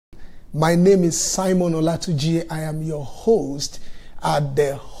My name is Simon Olatunji. I am your host at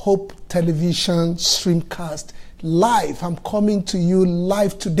the Hope Television Streamcast Live. I'm coming to you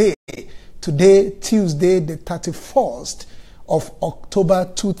live today. Today, Tuesday, the 31st of October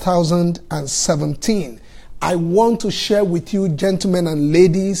 2017. I want to share with you, gentlemen and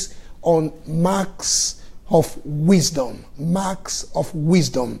ladies, on marks of wisdom. Marks of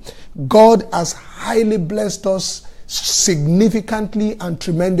wisdom. God has highly blessed us significantly and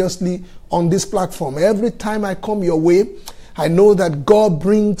tremendously on this platform. Every time I come your way, I know that God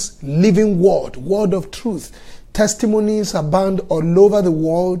brings living word of truth. Testimonies abound all over the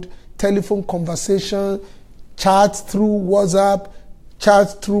world. Telephone conversation, chats through WhatsApp,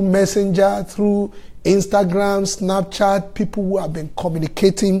 chats through Messenger, through Instagram, Snapchat, people who have been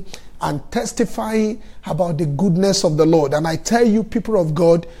communicating and testifying about the goodness of the Lord. And I tell you, people of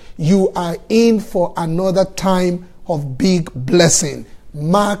God, you are in for another time of big blessing.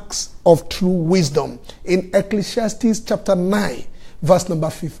 Marks of true wisdom. In Ecclesiastes chapter 9, verse number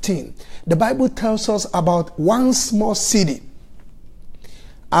 15, the Bible tells us about one small city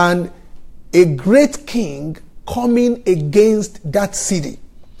and a great king coming against that city.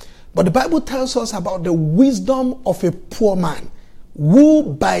 But the Bible tells us about the wisdom of a poor man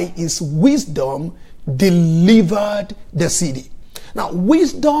who by his wisdom delivered the city. Now,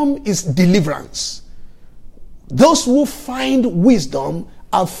 wisdom is deliverance. Those who find wisdom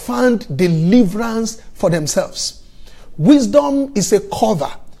have found deliverance for themselves. Wisdom is a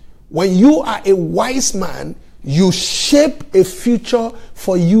cover. When you are a wise man, you shape a future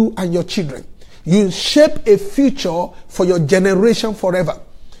for you and your children. You shape a future for your generation forever.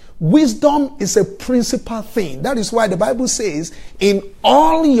 Wisdom is a principal thing. That is why the Bible says, in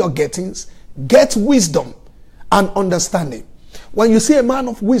all your gettings, get wisdom and understanding. When you see a man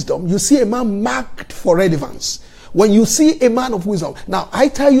of wisdom, you see a man marked for relevance. When you see a man of wisdom, now I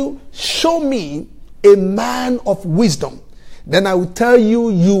tell you, show me a man of wisdom. Then I will tell you,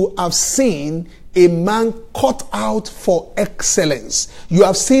 you have seen a man cut out for excellence. You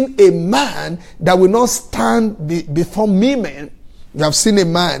have seen a man that will not stand before men. You have seen a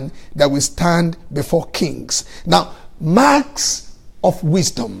man that will stand before kings. Now, marks of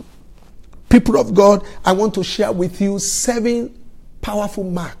wisdom. People of God, I want to share with you 7 powerful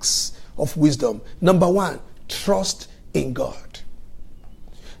marks of wisdom. Number 1, trust in God.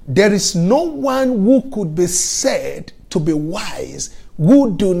 There is no one who could be said to be wise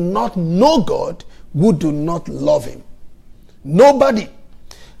who do not know God, who do not love him. Nobody.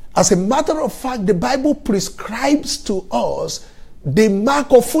 As a matter of fact, the Bible prescribes to us the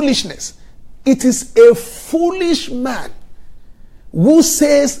mark of foolishness. It is a foolish man who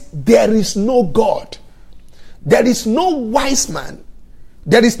says there is no God. There is no wise man.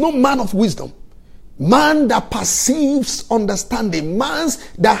 There is no man of wisdom. Man that perceives understanding. Man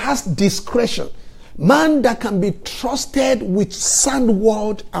that has discretion. Man that can be trusted with sound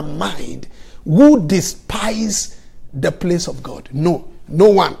word and mind. Who despise the place of God? No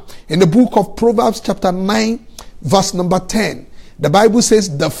one. In the book of Proverbs chapter 9, verse number 10, the Bible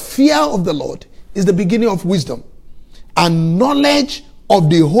says, the fear of the Lord is the beginning of wisdom, and knowledge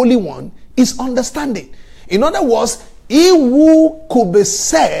of the Holy One is understanding. In other words, he who could be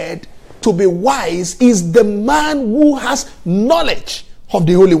said to be wise is the man who has knowledge of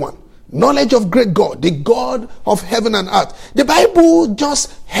the Holy One. Knowledge of great God, the God of heaven and earth. The Bible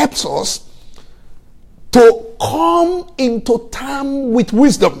just helps us to come into terms with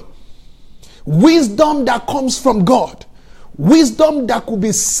wisdom. Wisdom that comes from God. Wisdom that could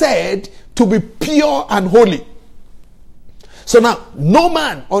be said to be pure and holy. So now, no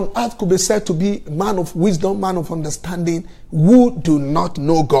man on earth could be said to be a man of wisdom, man of understanding, who do not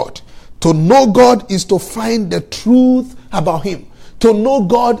know God. To know God is to find the truth about him. To know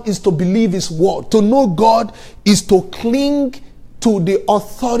God is to believe his word. To know God is to cling to the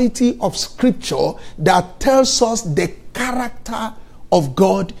authority of scripture that tells us the character of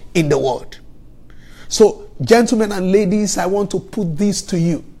God in the word. So, gentlemen and ladies, I want to put this to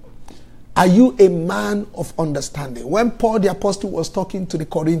you. Are you a man of understanding? When Paul the apostle was talking to the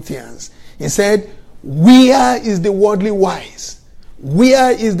Corinthians, he said, where is the worldly wise?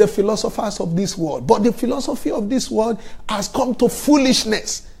 Where is the philosophers of this world? But the philosophy of this world has come to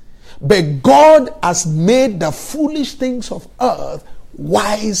foolishness. But God has made the foolish things of earth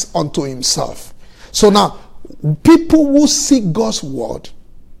wise unto himself. So now, people who seek God's word,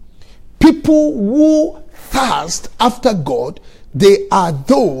 people who thirst after God, they are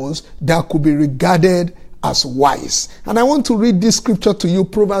those that could be regarded as wise. And I want to read this scripture to you,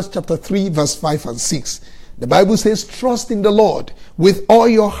 Proverbs chapter 3, verse 5 and 6. The Bible says, trust in the Lord with all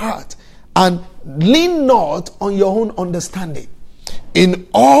your heart and lean not on your own understanding. In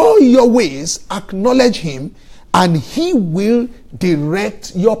all your ways, acknowledge him, and he will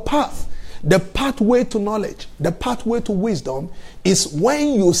direct your path. The pathway to knowledge, the pathway to wisdom is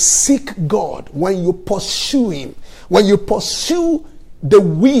when you seek God, when you pursue him, when you pursue the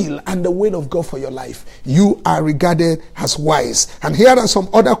will and the way of God for your life, you are regarded as wise. And here are some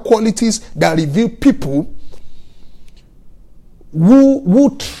other qualities that reveal people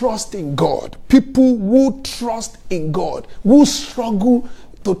who trust in God. People who trust in God, who struggle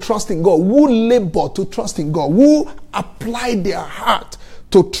to trust in God, who labor to trust in God, who apply their heart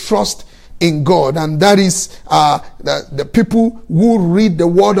to trust in God. And that is the people who read the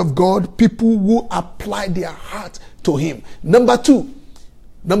word of God, people who apply their heart to him. Number two,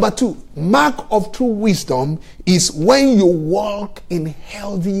 mark of true wisdom is when you walk in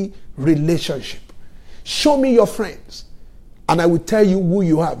healthy relationship. Show me your friends, and I will tell you who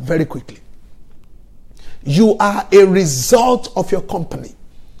you are very quickly. You are a result of your company.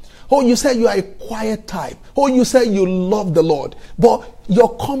 Oh, you say you are a quiet type. Oh, you say you love the Lord. But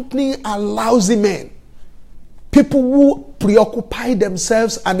your company are lousy men. People who preoccupy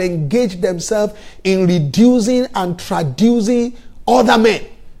themselves and engage themselves in reducing and traducing other men.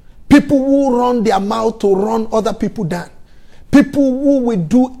 People who run their mouth to run other people down. People who will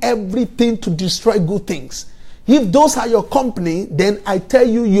do everything to destroy good things. If those are your company, then I tell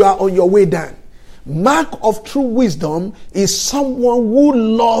you, you are on your way down. Mark of true wisdom is someone who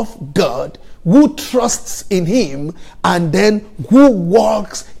loves God, who trusts in him, and then who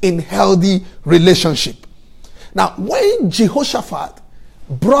walks in healthy relationship. Now, when Jehoshaphat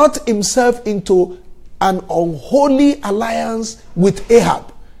brought himself into an unholy alliance with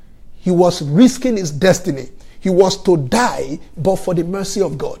Ahab, he was risking his destiny. He was to die, but for the mercy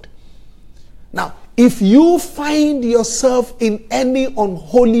of God. Now, if you find yourself in any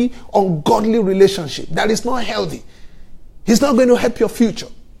unholy, ungodly relationship that is not healthy, it's not going to help your future.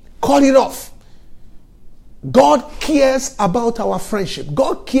 Cut it off. God cares about our friendship.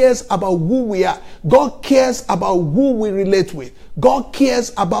 God cares about who we are. God cares about who we relate with. God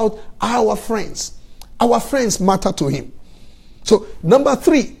cares about our friends. Our friends matter to him. So, number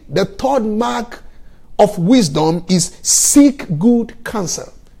 3, the third mark of wisdom is seek good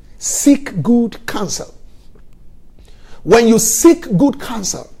counsel. Seek good counsel. When you seek good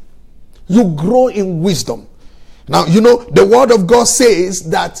counsel, you grow in wisdom. Now, you know, the word of God says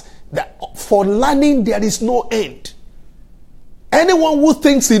that for learning there is no end. Anyone who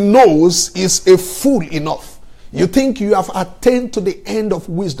thinks he knows is a fool enough. You think you have attained to the end of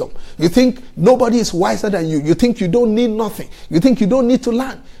wisdom. You think nobody is wiser than you. You think you don't need nothing. You think you don't need to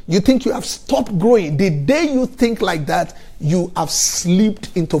learn. You think you have stopped growing. The day you think like that, you have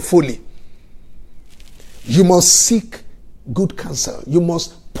slipped into folly. You must seek good counsel. You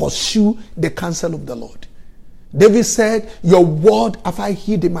must pursue the counsel of the Lord. David said, your word have I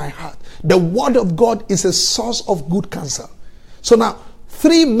hid in my heart. The word of God is a source of good counsel. So now,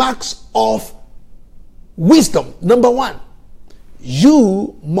 3 marks of wisdom. Number 1,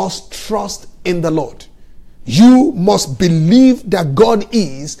 you must trust in the Lord. You must believe that God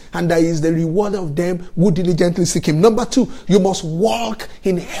is, and that He is the rewarder of them who diligently seek Him. Number 2, you must walk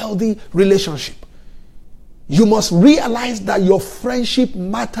in healthy relationship. You must realize that your friendship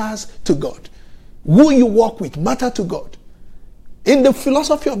matters to God. Who you walk with matter to God. In the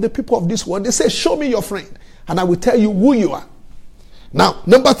philosophy of the people of this world, they say, show me your friend, and I will tell you who you are. Now,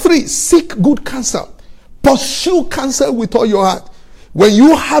 number 3, seek good counsel. Pursue counsel with all your heart. When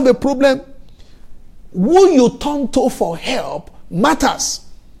you have a problem, who you turn to for help matters.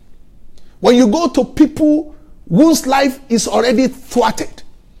 When you go to people whose life is already thwarted,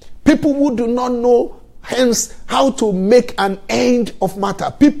 people who do not know hence how to make an end of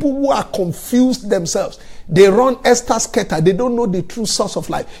matter, people who are confused themselves, they run Esther-scatter, they don't know the true source of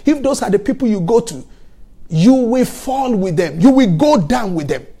life. If those are the people you go to, you will fall with them. You will go down with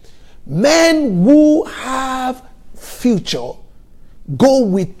them. Men who have future go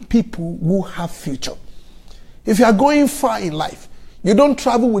with people who have future. If you are going far in life, you don't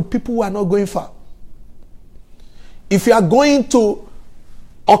travel with people who are not going far. If you are going to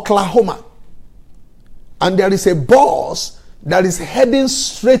Oklahoma and there is a bus that is heading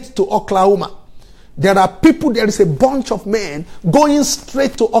straight to Oklahoma, there are people, there is a bunch of men going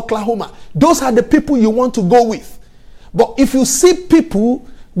straight to Oklahoma. Those are the people you want to go with. But if you see people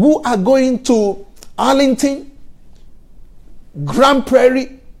who are going to Arlington, Grand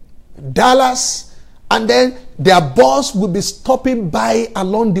Prairie, Dallas, and then their bus will be stopping by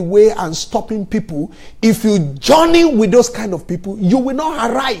along the way and stopping people. If you journey with those kind of people, you will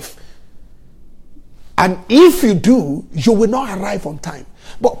not arrive. And if you do, you will not arrive on time.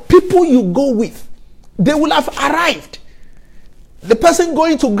 But people you go with, they will have arrived. The person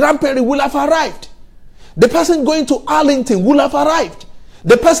going to Grandperry will have arrived. The person going to Arlington will have arrived.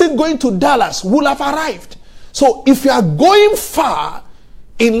 The person going to Dallas will have arrived. So if you are going far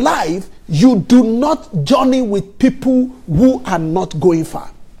in life, you do not journey with people who are not going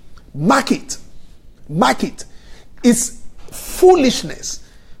far. Mark it. Mark it. It's foolishness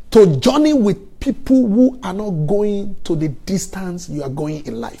to journey with people who are not going to the distance you are going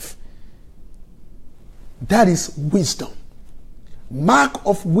in life. That is wisdom. Mark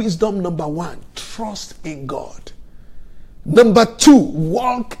of wisdom number 1, trust in God. Number 2,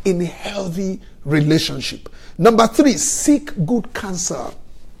 walk in a healthy relationship. Number 3, seek good counsel.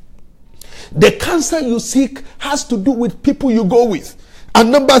 The counsel you seek has to do with people you go with.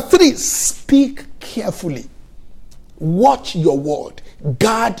 And number 3, speak carefully. Watch your word.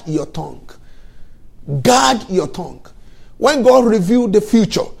 Guard your tongue. Guard your tongue. When God revealed the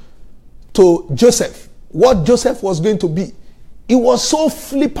future to Joseph, what Joseph was going to be, he was so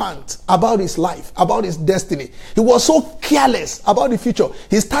flippant about his life, about his destiny. He was so careless about the future.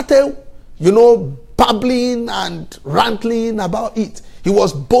 He started, babbling and ranting about it. He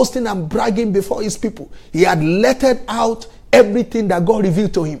was boasting and bragging before his people. He had lettered out everything that God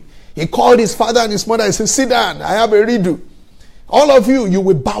revealed to him. He called his father and his mother and said, sit down, I have a riddle. All of you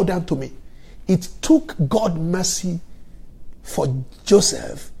will bow down to me. It took God mercy for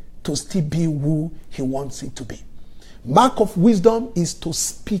Joseph to still be who he wants it to be. Mark of wisdom is to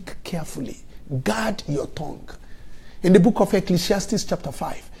speak carefully. Guard your tongue. In the book of Ecclesiastes chapter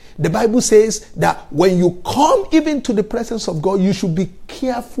 5, the Bible says that when you come even to the presence of God, you should be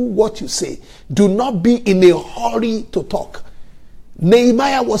careful what you say. Do not be in a hurry to talk.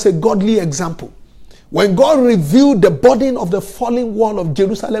 Nehemiah was a godly example. When God revealed the burden of the falling wall of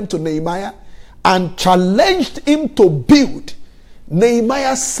Jerusalem to Nehemiah and challenged him to build,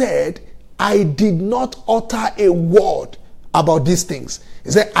 Nehemiah said, I did not utter a word about these things.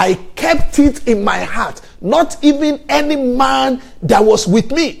 He said, I kept it in my heart. Not even any man that was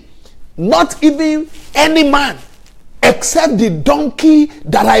with me. Not even any man except the donkey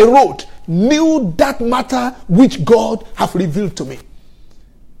that I rode knew that matter which God have revealed to me.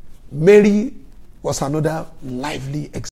 Mary was another lively example.